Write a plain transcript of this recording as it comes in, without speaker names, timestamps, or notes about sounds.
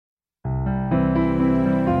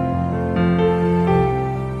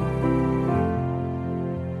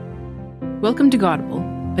Welcome to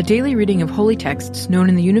Godable, a daily reading of holy texts known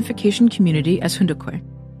in the Unification community as Hundokwe.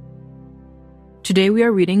 Today we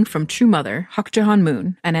are reading from True Mother, Hakjahan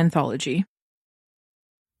Moon, an anthology.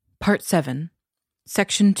 Part 7,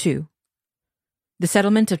 Section 2. The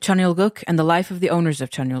Settlement of Cheonilguk and the Life of the Owners of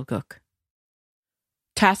Cheonilguk.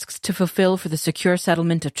 Tasks to fulfill for the secure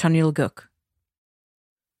settlement of Cheonilguk.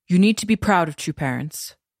 You need to be proud of true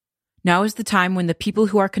parents. Now is the time when the people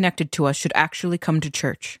who are connected to us should actually come to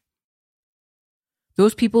church.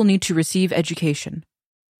 Those people need to receive education.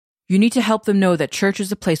 You need to help them know that church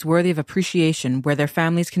is a place worthy of appreciation where their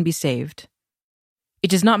families can be saved. It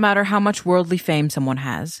does not matter how much worldly fame someone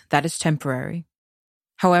has, that is temporary.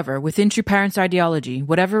 However, within true parents' ideology,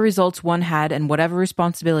 whatever results one had and whatever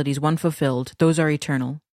responsibilities one fulfilled, those are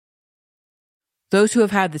eternal. Those who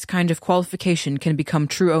have had this kind of qualification can become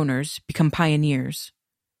true owners, become pioneers.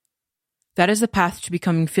 That is the path to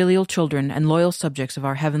becoming filial children and loyal subjects of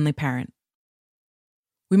our heavenly parent.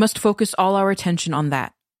 We must focus all our attention on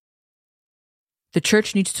that. The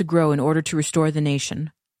church needs to grow in order to restore the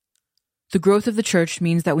nation. The growth of the church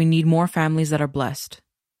means that we need more families that are blessed.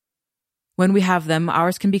 When we have them,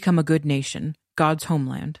 ours can become a good nation, God's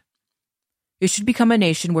homeland. It should become a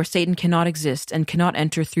nation where Satan cannot exist and cannot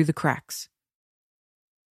enter through the cracks.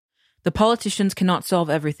 The politicians cannot solve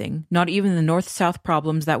everything, not even the north-south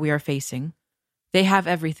problems that we are facing. They have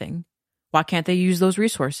everything. Why can't they use those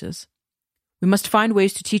resources? We must find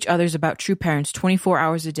ways to teach others about true parents 24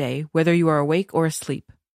 hours a day, whether you are awake or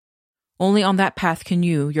asleep. Only on that path can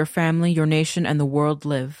you, your family, your nation, and the world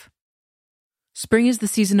live. Spring is the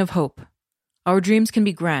season of hope. Our dreams can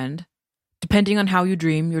be grand. Depending on how you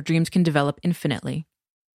dream, your dreams can develop infinitely.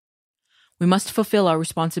 We must fulfill our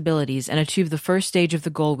responsibilities and achieve the first stage of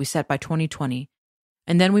the goal we set by 2020,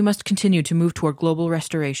 and then we must continue to move toward global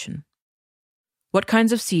restoration. What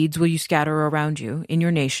kinds of seeds will you scatter around you, in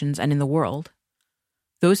your nations and in the world?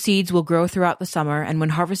 Those seeds will grow throughout the summer, and when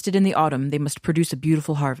harvested in the autumn, they must produce a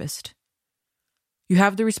beautiful harvest. You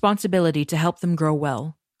have the responsibility to help them grow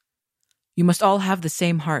well. You must all have the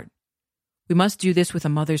same heart. We must do this with a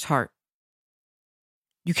mother's heart.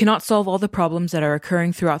 You cannot solve all the problems that are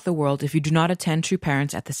occurring throughout the world if you do not attend true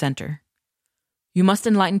parents at the center. You must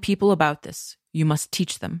enlighten people about this. You must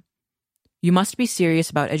teach them. You must be serious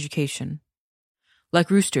about education. Like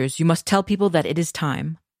roosters, you must tell people that it is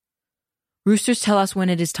time. Roosters tell us when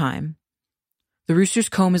it is time. The rooster's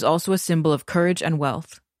comb is also a symbol of courage and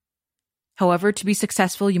wealth. However, to be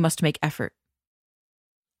successful, you must make effort.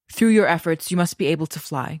 Through your efforts, you must be able to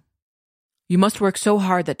fly. You must work so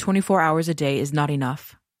hard that 24 hours a day is not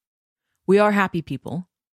enough. We are happy people.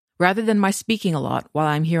 Rather than my speaking a lot while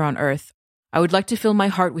I'm here on Earth, I would like to fill my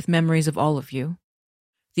heart with memories of all of you.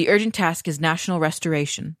 The urgent task is national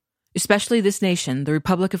restoration. Especially this nation, the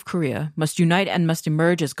Republic of Korea, must unite and must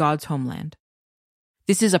emerge as God's homeland.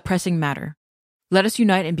 This is a pressing matter. Let us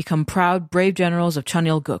unite and become proud, brave generals of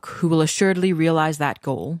Cheonilguk who will assuredly realize that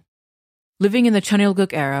goal. Living in the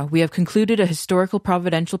Cheonilguk era, we have concluded a historical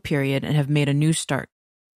providential period and have made a new start.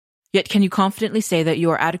 Yet can you confidently say that you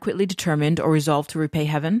are adequately determined or resolved to repay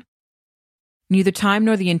heaven? Neither time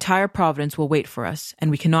nor the entire providence will wait for us, and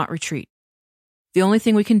we cannot retreat. The only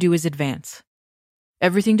thing we can do is advance.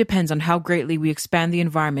 Everything depends on how greatly we expand the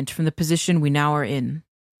environment from the position we now are in.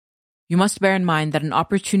 You must bear in mind that an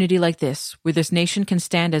opportunity like this, where this nation can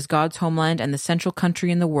stand as God's homeland and the central country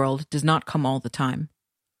in the world, does not come all the time.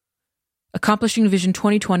 Accomplishing Vision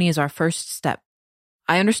 2020 is our first step.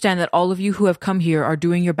 I understand that all of you who have come here are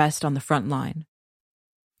doing your best on the front line.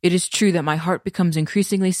 It is true that my heart becomes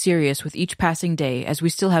increasingly serious with each passing day as we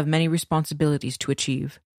still have many responsibilities to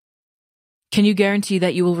achieve. Can you guarantee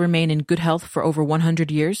that you will remain in good health for over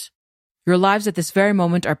 100 years? Your lives at this very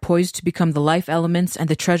moment are poised to become the life elements and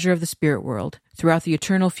the treasure of the spirit world throughout the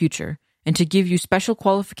eternal future, and to give you special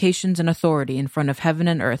qualifications and authority in front of heaven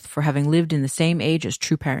and earth for having lived in the same age as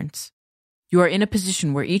true parents. You are in a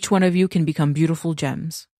position where each one of you can become beautiful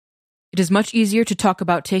gems. It is much easier to talk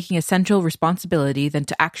about taking essential responsibility than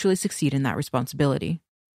to actually succeed in that responsibility.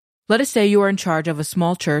 Let us say you are in charge of a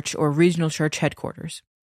small church or regional church headquarters.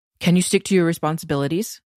 Can you stick to your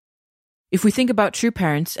responsibilities? If we think about true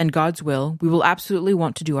parents and God's will, we will absolutely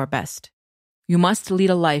want to do our best. You must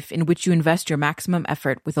lead a life in which you invest your maximum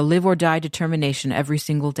effort with a live-or-die determination every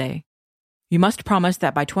single day. You must promise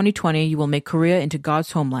that by 2020 you will make Korea into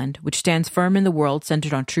God's homeland, which stands firm in the world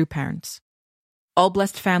centered on true parents. All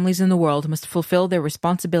blessed families in the world must fulfill their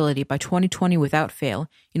responsibility by 2020 without fail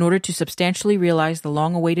in order to substantially realize the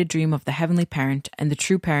long-awaited dream of the heavenly parent and the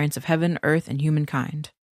true parents of heaven, earth, and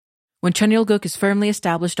humankind. When Cheonilguk is firmly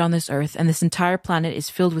established on this earth and this entire planet is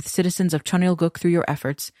filled with citizens of Cheonilguk through your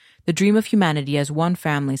efforts, the dream of humanity as one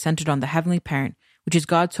family centered on the Heavenly Parent, which is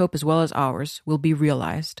God's hope as well as ours, will be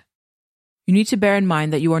realized. You need to bear in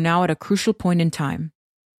mind that you are now at a crucial point in time.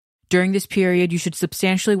 During this period, you should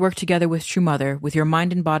substantially work together with True Mother, with your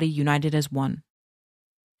mind and body united as one.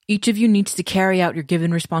 Each of you needs to carry out your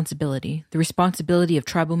given responsibility, the responsibility of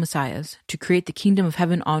tribal messiahs, to create the kingdom of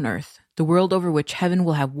heaven on earth, the world over which heaven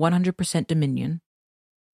will have 100% dominion.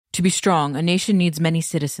 To be strong, a nation needs many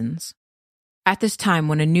citizens. At this time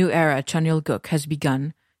when a new era at Cheonilguk has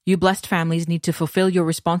begun, you blessed families need to fulfill your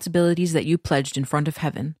responsibilities that you pledged in front of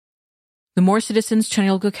heaven. The more citizens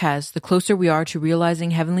Cheonilguk has, the closer we are to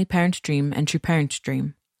realizing Heavenly Parent's dream and True Parent's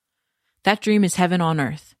dream. That dream is heaven on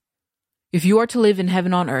earth. If you are to live in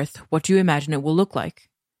heaven on earth, what do you imagine it will look like?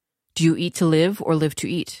 Do you eat to live or live to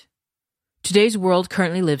eat? Today's world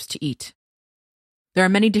currently lives to eat. There are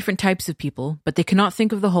many different types of people, but they cannot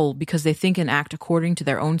think of the whole because they think and act according to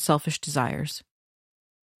their own selfish desires.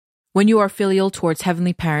 When you are filial towards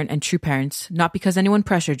Heavenly Parent and True Parents, not because anyone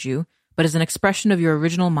pressured you, but as an expression of your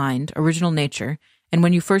original mind, original nature, and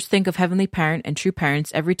when you first think of Heavenly Parent and True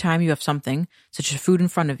Parents every time you have something, such as food in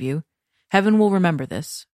front of you, heaven will remember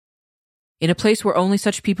this. In a place where only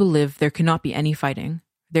such people live, there cannot be any fighting.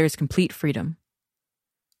 There is complete freedom.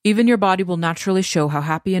 Even your body will naturally show how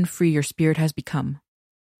happy and free your spirit has become.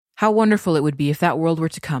 How wonderful it would be if that world were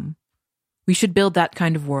to come. We should build that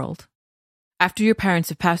kind of world. After your parents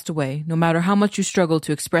have passed away, no matter how much you struggle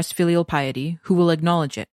to express filial piety, who will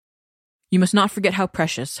acknowledge it? You must not forget how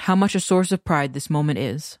precious, how much a source of pride this moment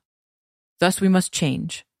is. Thus we must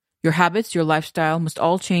change. Your habits, your lifestyle must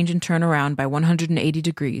all change and turn around by 180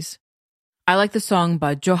 degrees. I like the song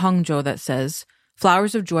by Jo Hangjo that says,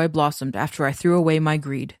 "Flowers of joy blossomed after I threw away my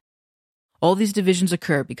greed." All these divisions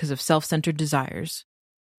occur because of self-centered desires.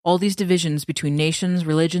 All these divisions between nations,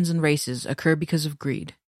 religions, and races occur because of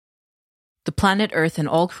greed. The planet Earth and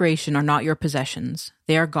all creation are not your possessions.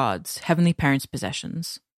 They are God's, Heavenly Parent's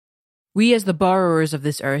possessions. We, as the borrowers of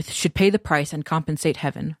this earth, should pay the price and compensate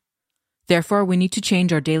heaven. Therefore, we need to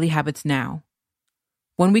change our daily habits now.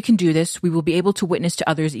 When we can do this, we will be able to witness to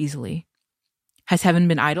others easily. Has heaven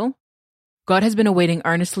been idle? God has been awaiting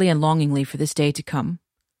earnestly and longingly for this day to come.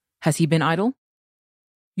 Has he been idle?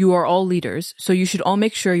 You are all leaders, so you should all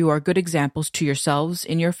make sure you are good examples to yourselves,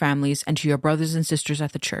 in your families, and to your brothers and sisters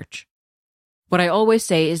at the church. What I always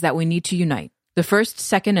say is that we need to unite. The first,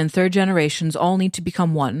 second, and third generations all need to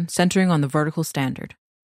become one, centering on the vertical standard.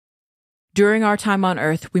 During our time on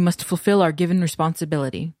earth, we must fulfill our given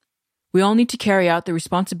responsibility. We all need to carry out the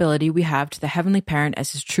responsibility we have to the Heavenly Parent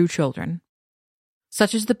as his true children.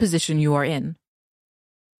 Such is the position you are in.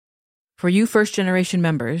 For you first-generation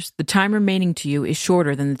members, the time remaining to you is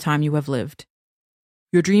shorter than the time you have lived.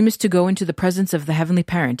 Your dream is to go into the presence of the Heavenly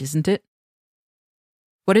Parent, isn't it?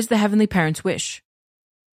 What is the Heavenly Parent's wish?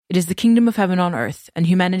 It is the kingdom of heaven on earth, and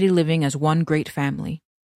humanity living as one great family.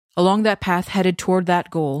 Along that path headed toward that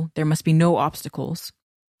goal, there must be no obstacles.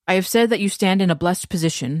 I have said that you stand in a blessed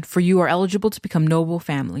position, for you are eligible to become noble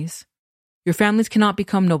families. Your families cannot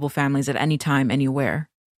become noble families at any time, anywhere.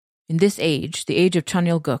 In this age, the age of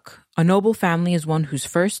Cheonilguk, a noble family is one whose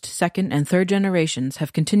first, second, and third generations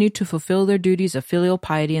have continued to fulfill their duties of filial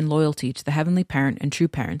piety and loyalty to the Heavenly Parent and True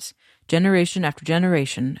Parents, generation after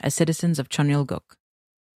generation, as citizens of Cheonilguk.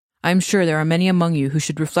 I am sure there are many among you who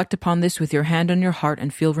should reflect upon this with your hand on your heart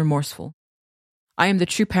and feel remorseful. I am the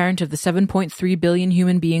true parent of the 7.3 billion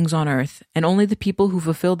human beings on earth, and only the people who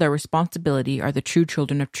fulfill their responsibility are the true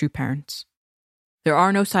children of true parents. There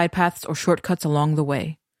are no side paths or shortcuts along the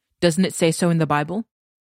way. Doesn't it say so in the Bible?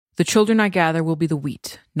 The children I gather will be the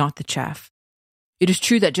wheat, not the chaff. It is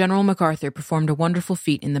true that General MacArthur performed a wonderful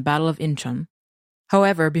feat in the Battle of Incheon.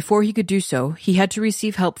 However, before he could do so, he had to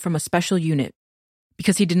receive help from a special unit,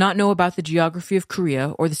 because he did not know about the geography of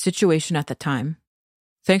Korea or the situation at the time.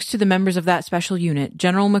 Thanks to the members of that special unit,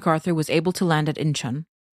 General MacArthur was able to land at Incheon.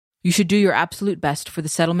 You should do your absolute best for the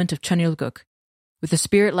settlement of Cheonilguk, with a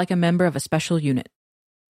spirit like a member of a special unit.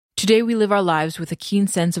 Today we live our lives with a keen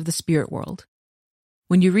sense of the spirit world.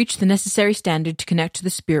 When you reach the necessary standard to connect to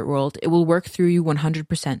the spirit world, it will work through you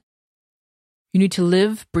 100%. You need to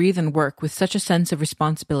live, breathe, and work with such a sense of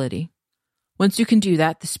responsibility. Once you can do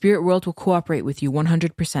that, the spirit world will cooperate with you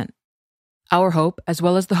 100%. Our hope, as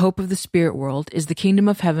well as the hope of the spirit world, is the kingdom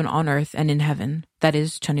of heaven on earth and in heaven, that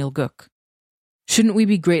is, Cheonilguk. Shouldn't we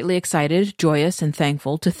be greatly excited, joyous, and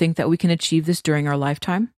thankful to think that we can achieve this during our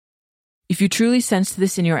lifetime? If you truly sensed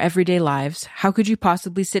this in your everyday lives, how could you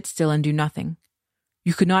possibly sit still and do nothing?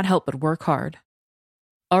 You could not help but work hard.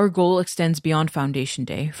 Our goal extends beyond Foundation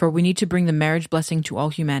Day, for we need to bring the marriage blessing to all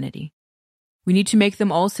humanity. We need to make them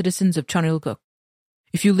all citizens of Cheon.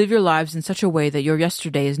 If you live your lives in such a way that your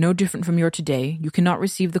yesterday is no different from your today, you cannot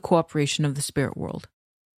receive the cooperation of the spirit world.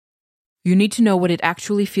 You need to know what it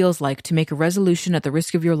actually feels like to make a resolution at the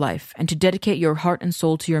risk of your life and to dedicate your heart and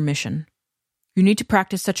soul to your mission. You need to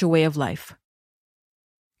practice such a way of life.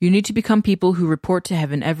 You need to become people who report to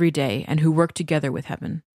heaven every day and who work together with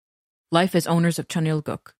heaven. Life as owners of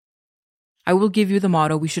Cheon. I will give you the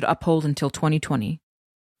motto we should uphold until 2020.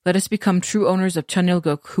 Let us become true owners of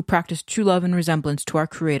Cheon who practice true love and resemblance to our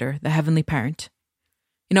Creator, the Heavenly Parent.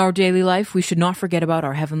 In our daily life, we should not forget about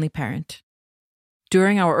our Heavenly Parent.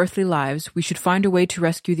 During our earthly lives, we should find a way to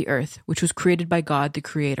rescue the earth, which was created by God, the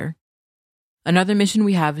Creator. Another mission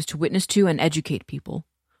we have is to witness to and educate people.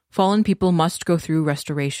 Fallen people must go through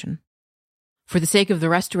restoration. For the sake of the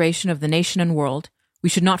restoration of the nation and world, we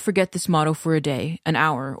should not forget this motto for a day, an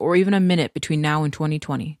hour, or even a minute between now and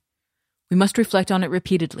 2020. We must reflect on it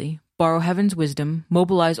repeatedly, borrow heaven's wisdom,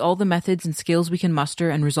 mobilize all the methods and skills we can muster,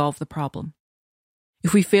 and resolve the problem.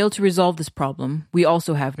 If we fail to resolve this problem, we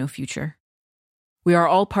also have no future. We are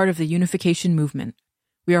all part of the unification movement.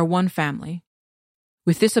 We are one family.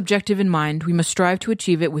 With this objective in mind, we must strive to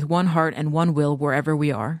achieve it with one heart and one will wherever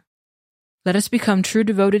we are. Let us become true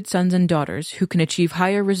devoted sons and daughters who can achieve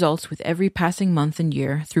higher results with every passing month and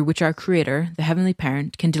year through which our Creator, the Heavenly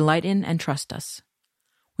Parent, can delight in and trust us.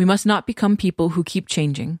 We must not become people who keep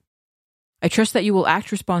changing. I trust that you will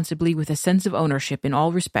act responsibly with a sense of ownership in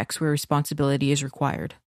all respects where responsibility is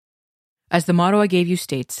required. As the motto I gave you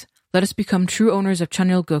states, let us become true owners of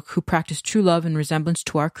Cheon who practice true love and resemblance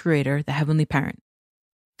to our Creator, the Heavenly Parent.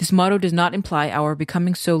 This motto does not imply our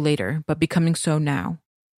becoming so later, but becoming so now.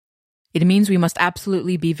 It means we must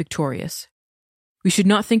absolutely be victorious. We should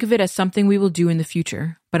not think of it as something we will do in the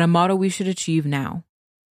future, but a motto we should achieve now.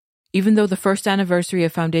 Even though the first anniversary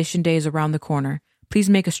of Foundation Day is around the corner, please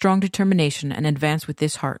make a strong determination and advance with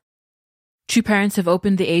this heart. True parents have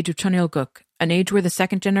opened the age of Cheon, an age where the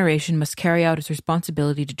second generation must carry out its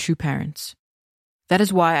responsibility to true parents. That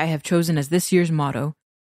is why I have chosen as this year's motto,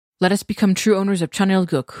 let us become true owners of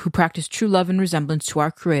Cheon who practice true love and resemblance to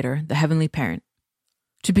our Creator, the Heavenly Parent.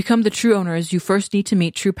 To become the true owners, you first need to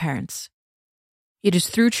meet true parents. It is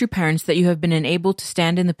through true parents that you have been enabled to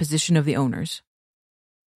stand in the position of the owners.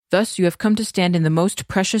 Thus, you have come to stand in the most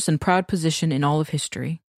precious and proud position in all of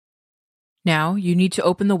history. Now, you need to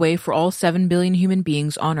open the way for all 7 billion human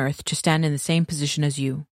beings on Earth to stand in the same position as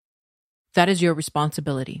you. That is your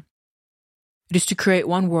responsibility. It is to create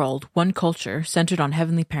one world, one culture, centered on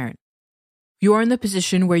Heavenly Parent. You are in the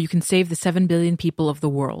position where you can save the 7 billion people of the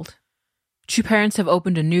world. True parents have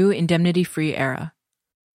opened a new, indemnity-free era.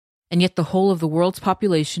 And yet the whole of the world's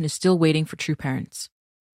population is still waiting for true parents.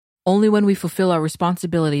 Only when we fulfill our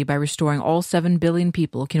responsibility by restoring all 7 billion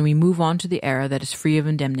people can we move on to the era that is free of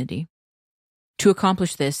indemnity. To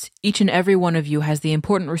accomplish this, each and every one of you has the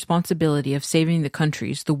important responsibility of saving the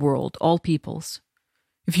countries, the world, all peoples.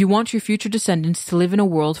 If you want your future descendants to live in a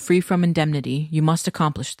world free from indemnity, you must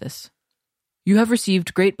accomplish this. You have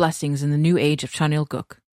received great blessings in the new age of Cheon.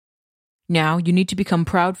 Now, you need to become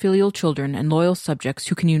proud filial children and loyal subjects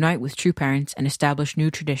who can unite with true parents and establish new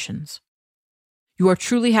traditions. You are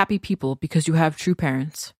truly happy people because you have true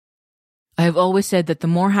parents. I have always said that the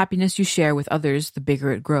more happiness you share with others, the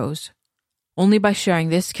bigger it grows. Only by sharing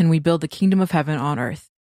this can we build the kingdom of heaven on earth.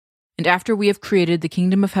 And after we have created the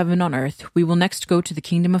kingdom of heaven on earth, we will next go to the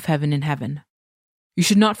kingdom of heaven in heaven. You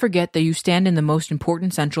should not forget that you stand in the most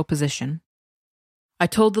important central position. I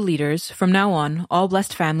told the leaders, from now on, all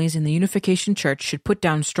blessed families in the Unification Church should put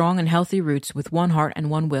down strong and healthy roots with one heart and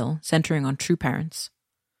one will, centering on true parents.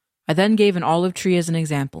 I then gave an olive tree as an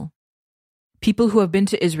example. People who have been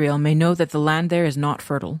to Israel may know that the land there is not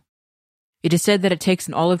fertile. It is said that it takes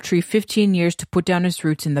an olive tree 15 years to put down its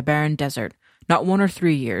roots in the barren desert, not 1 or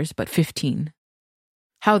 3 years, but 15.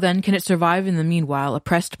 How then can it survive in the meanwhile,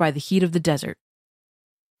 oppressed by the heat of the desert?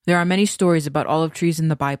 There are many stories about olive trees in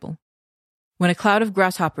the Bible. When a cloud of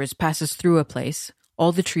grasshoppers passes through a place,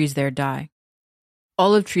 all the trees there die.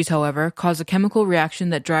 Olive trees, however, cause a chemical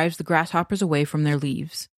reaction that drives the grasshoppers away from their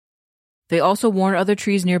leaves. They also warn other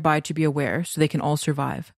trees nearby to be aware so they can all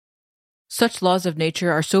survive. Such laws of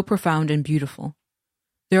nature are so profound and beautiful.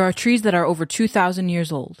 There are trees that are over 2,000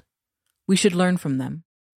 years old. We should learn from them.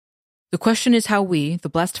 The question is how we, the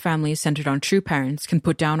blessed families centered on true parents, can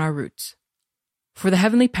put down our roots. For the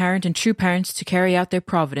Heavenly Parent and true parents to carry out their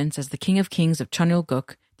providence as the King of Kings of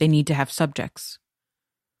Cheon, they need to have subjects.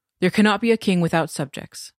 There cannot be a king without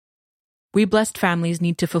subjects. We blessed families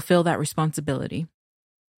need to fulfill that responsibility.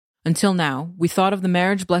 Until now, we thought of the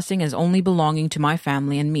marriage blessing as only belonging to my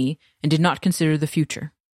family and me and did not consider the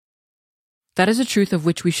future. That is a truth of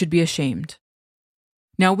which we should be ashamed.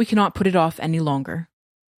 Now we cannot put it off any longer.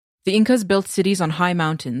 The Incas built cities on high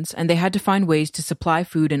mountains, and they had to find ways to supply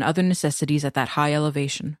food and other necessities at that high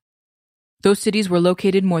elevation. Those cities were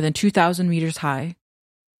located more than 2,000 meters high.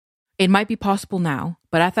 It might be possible now,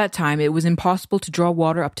 but at that time it was impossible to draw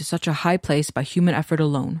water up to such a high place by human effort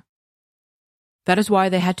alone. That is why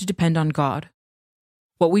they had to depend on God.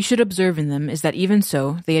 What we should observe in them is that even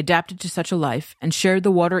so, they adapted to such a life and shared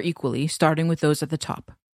the water equally, starting with those at the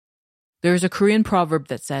top. There is a Korean proverb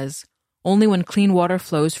that says, "Only when clean water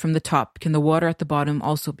flows from the top can the water at the bottom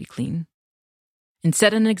also be clean." And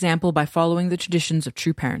set an example by following the traditions of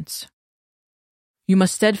true parents. You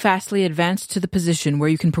must steadfastly advance to the position where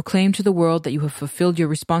you can proclaim to the world that you have fulfilled your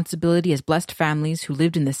responsibility as blessed families who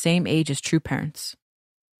lived in the same age as true parents.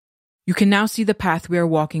 You can now see the path we are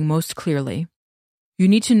walking most clearly. You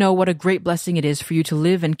need to know what a great blessing it is for you to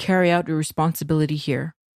live and carry out your responsibility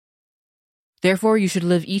here. Therefore, you should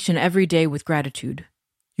live each and every day with gratitude.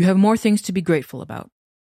 You have more things to be grateful about.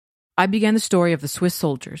 I began the story of the Swiss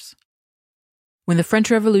soldiers. When the French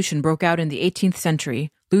Revolution broke out in the 18th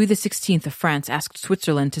century, Louis XVI of France asked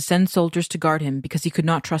Switzerland to send soldiers to guard him because he could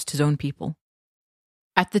not trust his own people.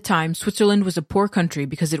 At the time, Switzerland was a poor country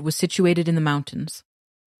because it was situated in the mountains.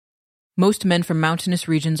 Most men from mountainous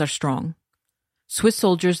regions are strong. Swiss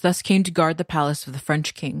soldiers thus came to guard the palace of the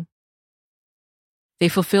French king. They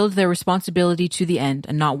fulfilled their responsibility to the end,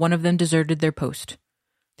 and not one of them deserted their post.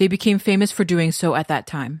 They became famous for doing so at that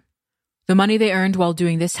time. The money they earned while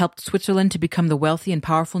doing this helped Switzerland to become the wealthy and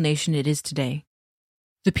powerful nation it is today.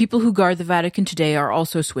 The people who guard the Vatican today are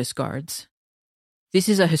also Swiss guards. This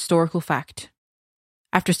is a historical fact.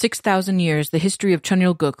 After 6,000 years, the history of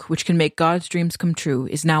Cheon, which can make God's dreams come true,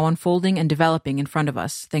 is now unfolding and developing in front of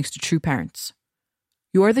us, thanks to true parents.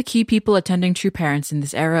 You are the key people attending true parents in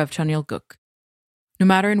this era of Cheon. No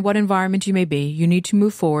matter in what environment you may be, you need to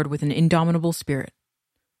move forward with an indomitable spirit.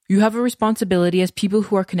 You have a responsibility as people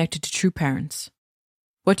who are connected to true parents.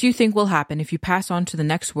 What do you think will happen if you pass on to the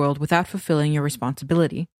next world without fulfilling your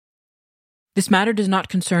responsibility? This matter does not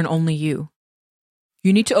concern only you.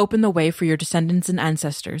 You need to open the way for your descendants and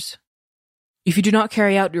ancestors. If you do not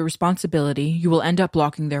carry out your responsibility, you will end up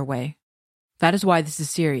blocking their way. That is why this is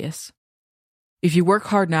serious. If you work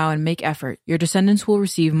hard now and make effort, your descendants will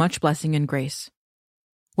receive much blessing and grace.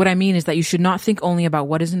 What I mean is that you should not think only about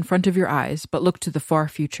what is in front of your eyes, but look to the far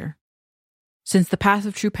future. Since the path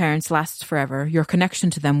of true parents lasts forever, your connection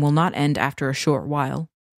to them will not end after a short while.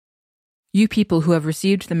 You people who have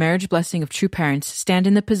received the marriage blessing of true parents stand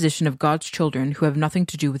in the position of God's children who have nothing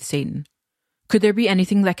to do with Satan. Could there be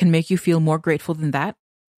anything that can make you feel more grateful than that?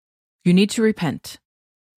 You need to repent.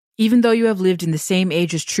 Even though you have lived in the same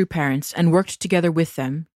age as true parents and worked together with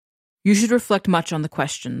them, you should reflect much on the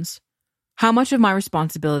questions. How much of my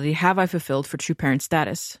responsibility have I fulfilled for true parent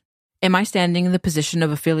status? Am I standing in the position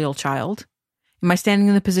of a filial child? Am I standing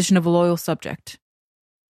in the position of a loyal subject?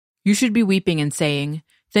 You should be weeping and saying,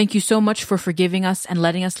 "Thank you so much for forgiving us and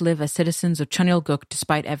letting us live as citizens of Cheon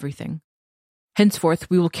despite everything. Henceforth,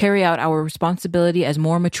 we will carry out our responsibility as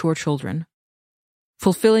more mature children.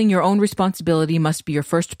 Fulfilling your own responsibility must be your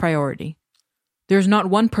first priority. There is not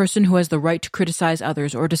one person who has the right to criticize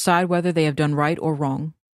others or decide whether they have done right or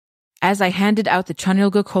wrong. As I handed out the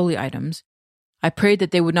Cheon holy items, I prayed that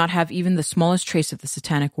they would not have even the smallest trace of the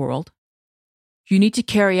satanic world. You need to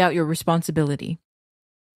carry out your responsibility.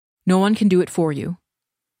 No one can do it for you.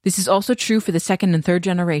 This is also true for the second and third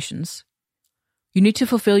generations. You need to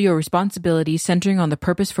fulfill your responsibility centering on the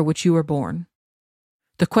purpose for which you were born.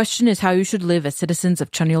 The question is how you should live as citizens of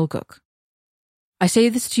Cheon. I say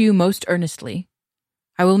this to you most earnestly.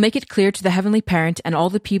 I will make it clear to the Heavenly Parent and all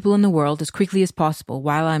the people in the world as quickly as possible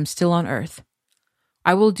while I am still on earth.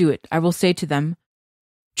 I will do it. I will say to them,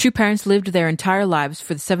 true parents lived their entire lives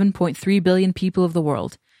for the 7.3 billion people of the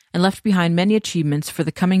world and left behind many achievements for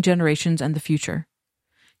the coming generations and the future.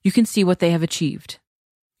 You can see what they have achieved.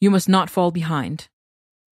 You must not fall behind.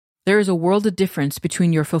 There is a world of difference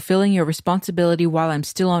between your fulfilling your responsibility while I'm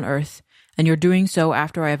still on earth and your doing so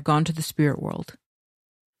after I have gone to the spirit world.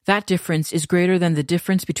 That difference is greater than the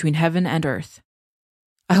difference between heaven and earth.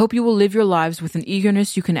 I hope you will live your lives with an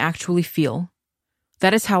eagerness you can actually feel.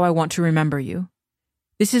 That is how I want to remember you.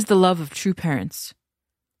 This is the love of true parents.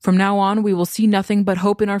 From now on, we will see nothing but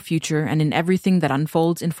hope in our future and in everything that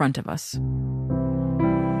unfolds in front of us.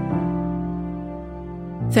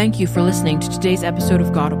 Thank you for listening to today's episode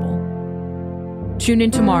of Godible. Tune in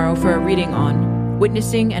tomorrow for a reading on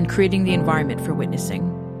witnessing and creating the environment for witnessing.